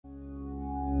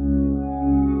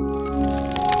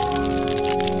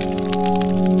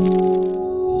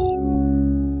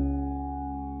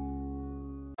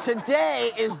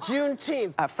today is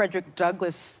Juneteenth. Frederick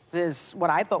Douglass's, what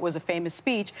I thought was a famous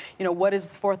speech, you know, what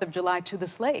is the 4th of July to the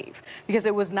slave? Because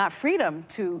it was not freedom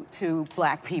to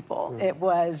black people. It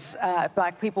was,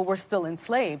 black people were still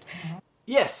enslaved.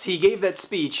 Yes, he gave that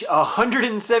speech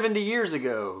 170 years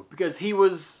ago because he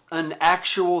was an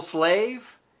actual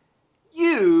slave.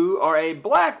 You are a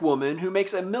black woman who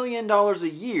makes $1 million a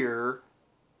year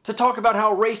to talk about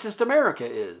how racist America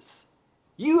is.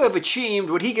 You have achieved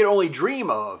what he could only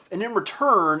dream of, and in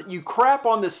return, you crap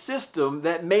on the system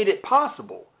that made it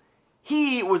possible.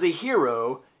 He was a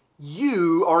hero.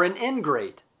 You are an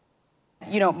ingrate.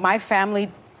 You know, my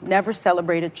family never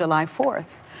celebrated July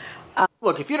 4th.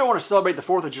 Look, if you don't want to celebrate the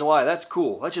 4th of July, that's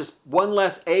cool. That's just one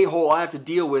less a-hole I have to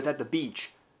deal with at the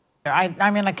beach. I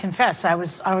mean, I confess, I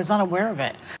was unaware of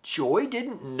it. Joy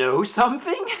didn't know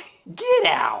something? Get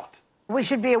out! We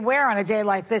should be aware on a day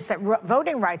like this that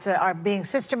voting rights are being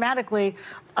systematically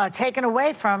taken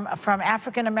away from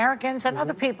African Americans and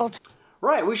other people.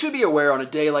 Right, we should be aware on a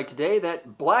day like today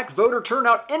that black voter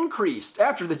turnout increased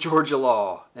after the Georgia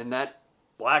law, and that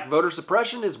black voter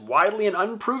suppression is widely an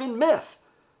unproven myth,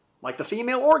 like the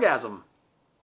female orgasm.